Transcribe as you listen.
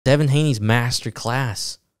Devin Haney's master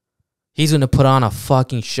class. He's going to put on a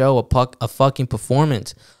fucking show, a fucking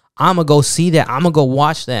performance. I'm going to go see that. I'm going to go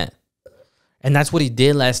watch that. And that's what he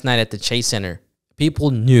did last night at the Chase Center.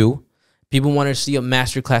 People knew. People wanted to see a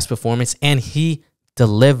masterclass performance, and he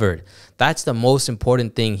delivered. That's the most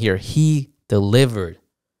important thing here. He delivered.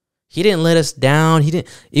 He didn't let us down. He didn't,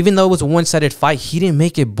 even though it was a one-sided fight, he didn't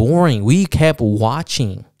make it boring. We kept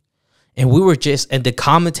watching. And we were just, and the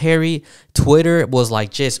commentary, Twitter was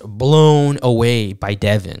like just blown away by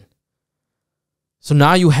Devin. So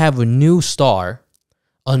now you have a new star,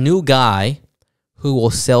 a new guy who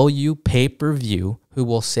will sell you pay-per-view, who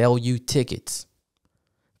will sell you tickets.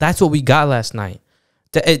 That's what we got last night.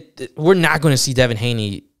 We're not going to see Devin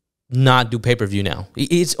Haney not do pay-per-view now.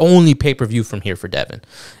 It's only pay-per-view from here for Devin.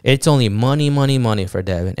 It's only money, money, money for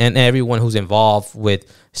Devin. And everyone who's involved with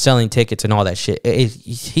selling tickets and all that shit.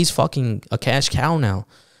 He's fucking a cash cow now.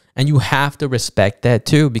 And you have to respect that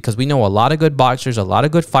too, because we know a lot of good boxers, a lot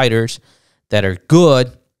of good fighters that are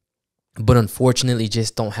good, but unfortunately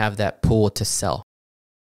just don't have that pool to sell.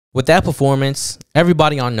 With that performance,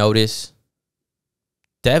 everybody on notice.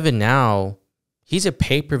 Devin now, he's a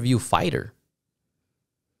pay-per-view fighter.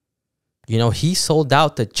 You know, he sold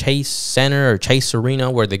out the Chase Center or Chase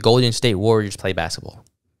Arena where the Golden State Warriors play basketball.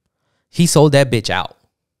 He sold that bitch out.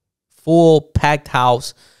 Full packed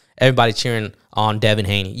house. Everybody cheering on Devin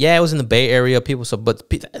Haney. Yeah, it was in the Bay Area. But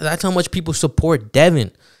that's how much people support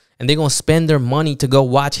Devin. And they're going to spend their money to go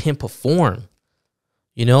watch him perform.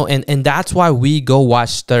 You know, and that's why we go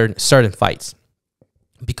watch certain fights.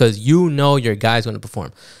 Because you know your guy's going to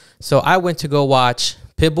perform. So I went to go watch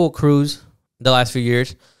Pitbull Cruz the last few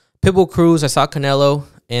years. Pitbull Cruz, I saw Canelo,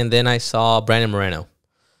 and then I saw Brandon Moreno.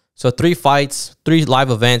 So 3 fights, 3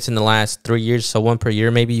 live events in the last 3 years, so 1 per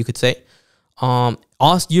year, maybe you could say.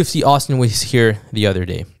 UFC Austin was here the other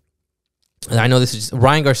day. And I know this is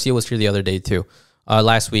Ryan Garcia was here the other day too,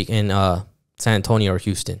 last week in San Antonio or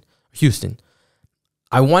Houston.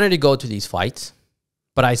 I wanted to go to these fights,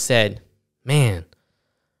 but I said, man,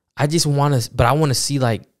 I just want to, but I want to see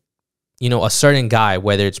like, you know, a certain guy,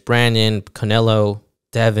 whether it's Brandon, Canelo,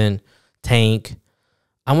 Devin, Tank.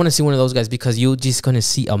 I want to see one of those guys because you're just going to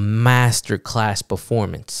see a masterclass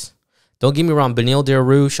performance. Don't get me wrong, Beneil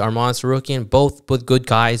Dariush, Arman Tsarukyan, both good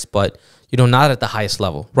guys, but, you know, not at the highest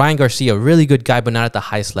level. Ryan Garcia, really good guy, but not at the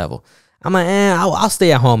highest level. I'm like, I'll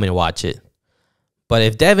stay at home and watch it. But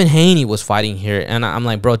if Devin Haney was fighting here, and I'm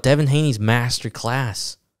like, bro, Devin Haney's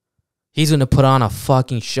masterclass. He's going to put on a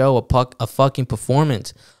fucking show, a fucking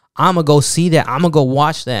performance. I'm going to go see that. I'm going to go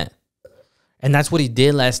watch that. And that's what he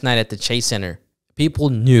did last night at the Chase Center. People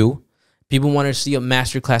knew. People wanted to see a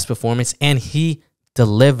masterclass performance, and he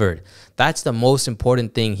delivered. That's the most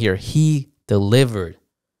important thing here. He delivered.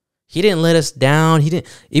 He didn't let us down. He didn't,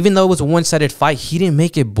 even though it was a one-sided fight, he didn't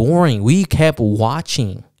make it boring. We kept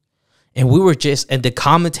watching. And we were just, and the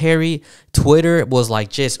commentary, Twitter was like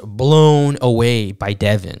just blown away by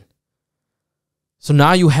Devin. So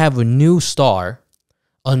now you have a new star,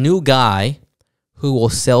 a new guy who will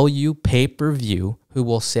sell you pay-per-view, who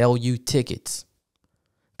will sell you tickets.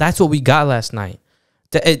 That's what we got last night.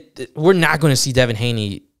 We're not going to see Devin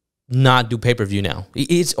Haney not do pay-per-view now.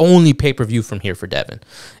 It's only pay-per-view from here for Devin.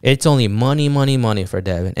 It's only money, money, money for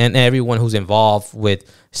Devin. And everyone who's involved with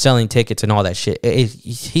selling tickets and all that shit.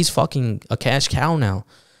 He's fucking a cash cow now.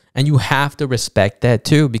 And you have to respect that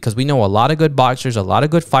too, because we know a lot of good boxers, a lot of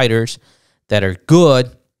good fighters that are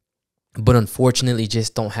good, but unfortunately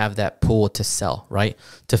just don't have that pool to sell, right?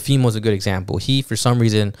 Teofimo's a good example. He, for some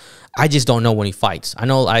reason, I just don't know when he fights. I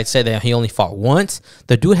know I said that he only fought once.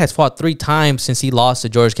 The dude has fought 3 times since he lost to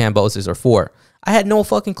George Kambosos, or 4. I had no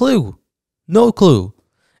fucking clue. No clue.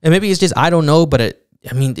 And maybe it's just, I don't know, but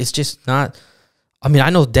I mean, it's just not. I mean, I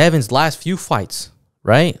know Devin's last few fights,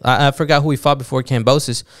 right? I forgot who he fought before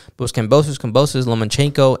Kambosos, but it was Kambosos,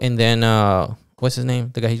 Lomachenko, and then, what's his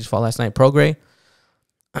name? The guy he just fought last night, Prograis.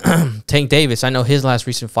 Tank Davis, I know his last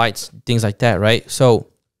recent fights, things like that, right? So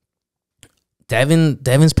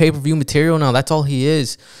Devin's pay-per-view material now, that's all he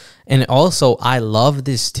is. And also, I love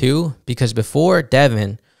this too, because before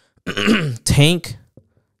Devin, Tank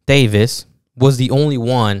Davis was the only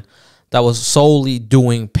one that was solely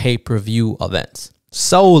doing pay-per-view events.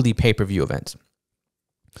 Solely pay-per-view events.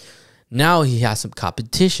 Now he has some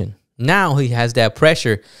competition. Now he has that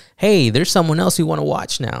pressure. Hey, there's someone else you want to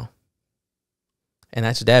watch now. And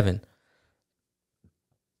that's Devin.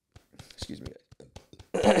 Excuse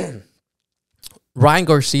me. Ryan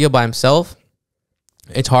Garcia by himself,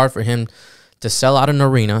 it's hard for him to sell out an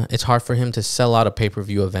arena. It's hard for him to sell out a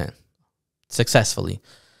pay-per-view event successfully.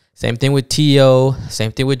 Same thing with Tio.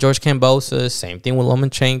 Same thing with George Kambosos. Same thing with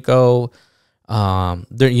Lomachenko.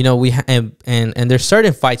 There, you know, and there's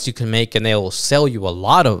certain fights you can make, and they will sell you a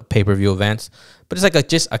lot of pay-per-view events, but it's like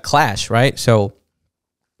just a clash, right? So,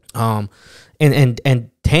 and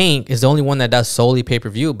Tank is the only one that does solely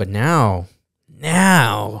pay-per-view, but now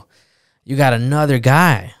you got another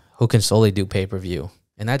guy who can solely do pay-per-view,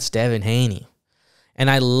 and that's Devin Haney. And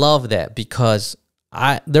I love that because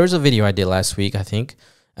there was a video I did last week, I think,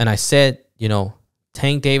 and I said, you know,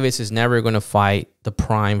 Tank Davis is never going to fight the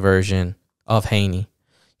prime version of Haney.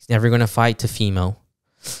 He's never going to fight Tefimo.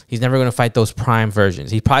 He's never going to fight those prime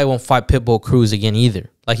versions. He probably won't fight Pitbull Cruz again either.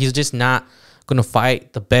 Like, he's just not going to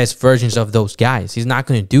fight the best versions of those guys. He's not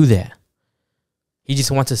going to do that. He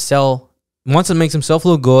just wants to make himself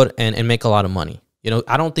look good and make a lot of money. You know,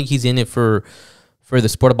 I don't think he's in it for the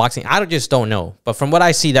sport of boxing. I just don't know. But from what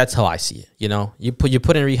I see, that's how I see it. You know, you put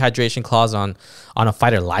in a rehydration clause on a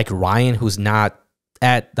fighter like Ryan, who's not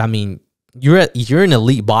at, I mean, you're an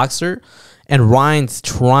elite boxer, and Ryan's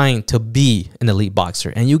trying to be an elite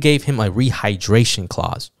boxer, and you gave him a rehydration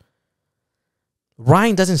clause.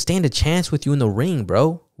 Ryan doesn't stand a chance with you in the ring,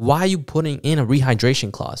 bro. Why are you putting in a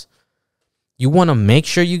rehydration clause? You want to make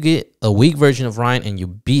sure you get a weak version of Ryan and you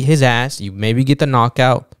beat his ass. You maybe get the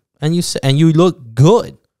knockout, and you look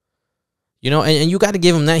good. You know, and you got to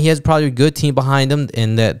give him that. He has probably a good team behind him,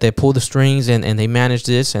 and that they pull the strings and they manage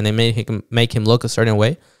this, and they make him look a certain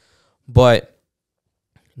way. But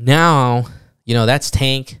now, you know, that's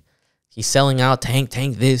Tank. He's selling out Tank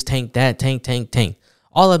this, Tank that, Tank.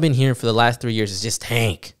 All I've been hearing for the last 3 years is just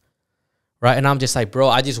Tank, right? And I'm just like, bro,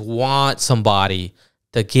 I just want somebody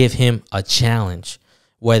to give him a challenge,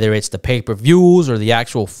 whether it's the pay-per-views or the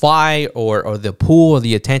actual fight or the pool or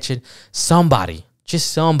the attention. Somebody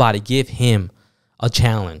give him a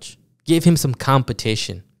challenge. Give him some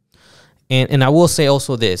competition. And I will say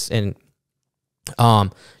also this, and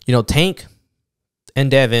you know, Tank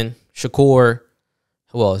and Devin, Shakur,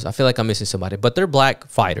 who else? I feel like I'm missing somebody, but they're black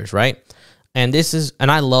fighters, right? And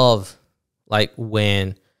I love, like,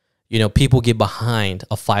 when, you know, people get behind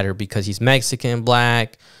a fighter because he's Mexican,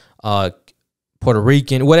 black, Puerto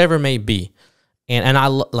Rican, whatever it may be. And I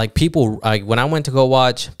like people, like, when I went to go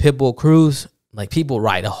watch Pitbull Cruz, like, people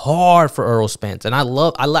ride hard for Earl Spence, and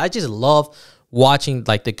I just love watching,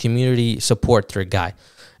 like, the community support their guy.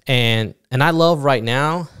 And I love right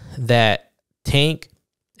now that Tank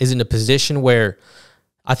is in a position where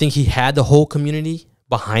I think he had the whole community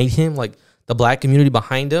behind him, like the black community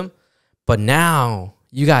behind him. But now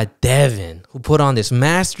you got Devin, who put on this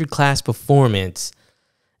masterclass performance,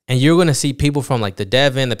 and you're gonna see people from, like, the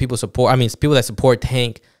Devin, the people that support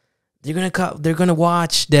Tank, they're gonna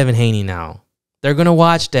watch Devin Haney now. They're gonna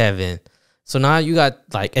watch Devin. So now you got,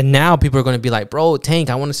 like, and now people are going to be like, bro, Tank,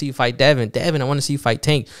 I want to see you fight Devin. Devin, I want to see you fight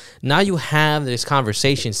Tank. Now you have this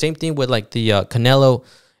conversation. Same thing with, like, the Canelo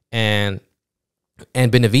and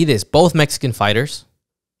Benavidez, both Mexican fighters.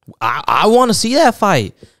 I want to see that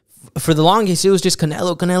fight. For the longest, it was just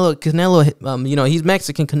Canelo. You know, he's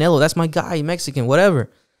Mexican. Canelo, that's my guy. Mexican, whatever.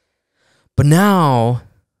 But now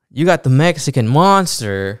you got the Mexican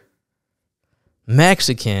monster,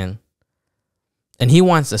 Mexican, and he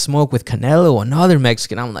wants to smoke with Canelo, another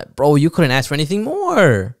Mexican. I'm like, bro, you couldn't ask for anything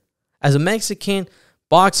more. As a Mexican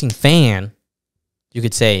boxing fan, you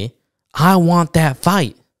could say, I want that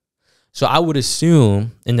fight. So I would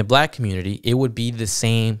assume in the black community, it would be the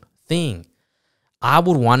same thing. I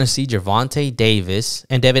would want to see Gervonta Davis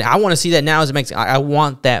and Devin. I want to see that now as a Mexican. I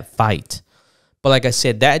want that fight. But like I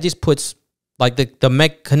said, that just puts, like,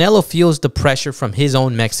 Canelo feels the pressure from his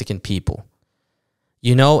own Mexican people.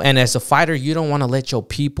 You know, and as a fighter, you don't want to let your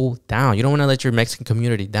people down. You don't want to let your Mexican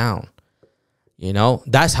community down. You know,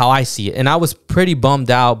 that's how I see it. And I was pretty bummed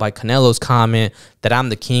out by Canelo's comment that I'm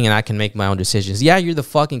the king and I can make my own decisions. Yeah, you're the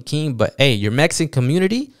fucking king, but hey, your Mexican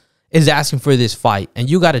community is asking for this fight, and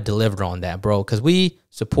you got to deliver on that, bro, because we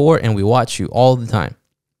support and we watch you all the time.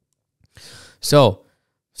 So,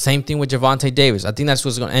 same thing with Gervonta Davis. I think that's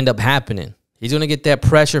what's going to end up happening. He's going to get that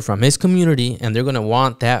pressure from his community, and they're going to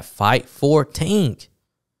want that fight for Tank.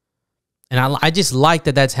 And I just like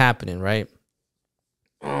that that's happening, right?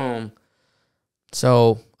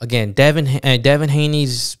 So, again, Devin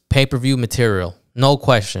Haney's pay-per-view material, no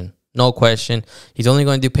question. No question. He's only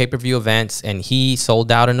going to do pay-per-view events, and he sold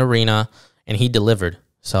out an arena, and he delivered.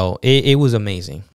 So, it was amazing.